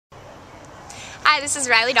Hi, this is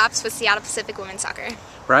Riley Dopps with Seattle Pacific Women's Soccer.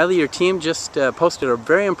 Riley, your team just posted a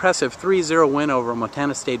very impressive 3-0 win over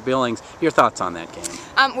Montana State Billings. Your thoughts on that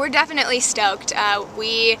game? We're definitely stoked.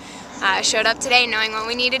 We showed up today knowing what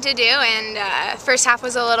we needed to do, and first half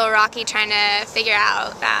was a little rocky trying to figure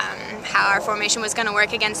out how our formation was going to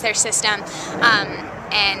work against their system.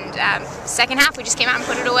 Second half we just came out and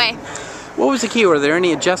put it away. What was the key? Were there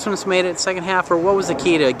any adjustments made at the second half, or what was the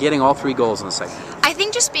key to getting all 3 goals in the second half? I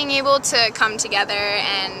think just being able to come together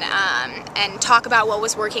and talk about what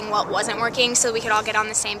was working, what wasn't working, so we could all get on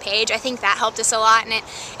the same page. I think that helped us a lot, and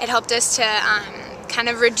it helped us to kind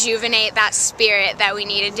of rejuvenate that spirit that we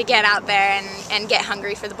needed to get out there and get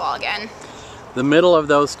hungry for the ball again. The middle of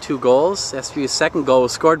those 2 goals, SPU's second goal,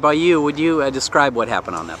 was scored by you. Would you describe what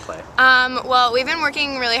happened on that play? Well, we've been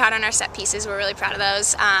working really hard on our set pieces. We're really proud of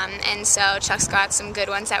those. And so Chuck's got some good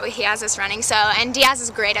ones that he has us running. And Diaz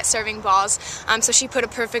is great at serving balls. So she put a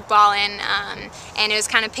perfect ball in, and it was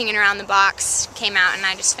kind of pinging around the box, came out, and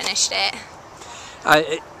I just finished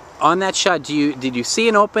it. On that shot, did you see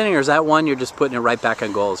an opening, or is that one you're just putting it right back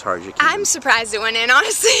on goal as hard as you can? I'm surprised it went in,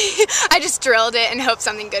 honestly. I just drilled it and hoped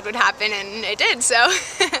something good would happen, and it did, so.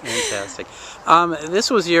 Fantastic.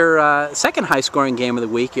 This was your second high-scoring game of the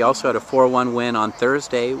week. You also had a 4-1 win on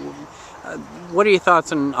Thursday. What are your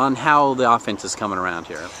thoughts on how the offense is coming around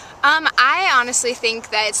here? I honestly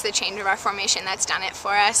think that it's the change of our formation that's done it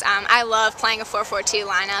for us. I love playing a 4-4-2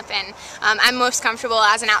 lineup, and I'm most comfortable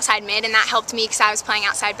as an outside mid, and that helped me because I was playing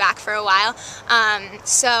outside back for a while.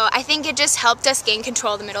 So I think it just helped us gain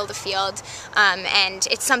control of the middle of the field, and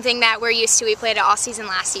it's something that we're used to. We played it all season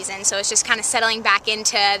last season, so it's just kind of settling back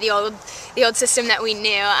into the old system that we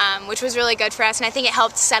knew, which was really good for us, and I think it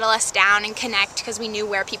helped settle us down and connect because we knew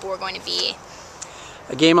where people were going to be.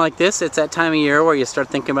 A game like this, it's that time of year where you start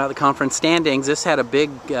thinking about the conference standings. This had a big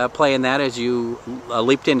play in that as you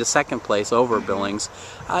leaped into second place over Billings.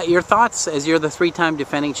 Your thoughts, as you're the 3-time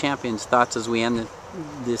defending champions, thoughts as we end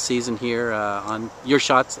this season here on your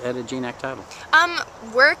shots at a GNAC title?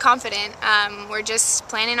 We're confident. We're just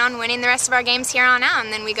planning on winning the rest of our games here on out,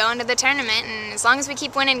 and then we go into the tournament, and as long as we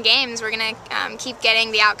keep winning games, we're going to keep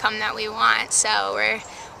getting the outcome that we want. So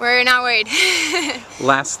we're not worried.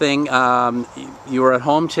 Last thing, you were at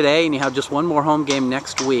home today, and you have just one more home game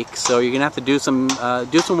next week, so you're going to have to do some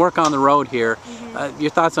work on the road here. Your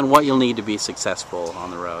thoughts on what you'll need to be successful on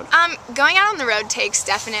the road? Going out on the road takes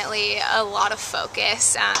definitely a lot of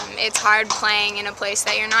focus. It's hard playing in a place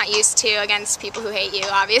that you're not used to against people who hate you,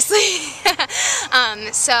 obviously.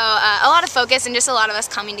 So a lot of focus and just a lot of us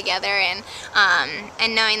coming together and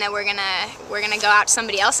knowing that we're gonna go out to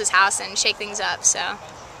somebody else's house and shake things up. So.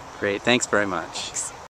 Great, thanks very much. Thanks.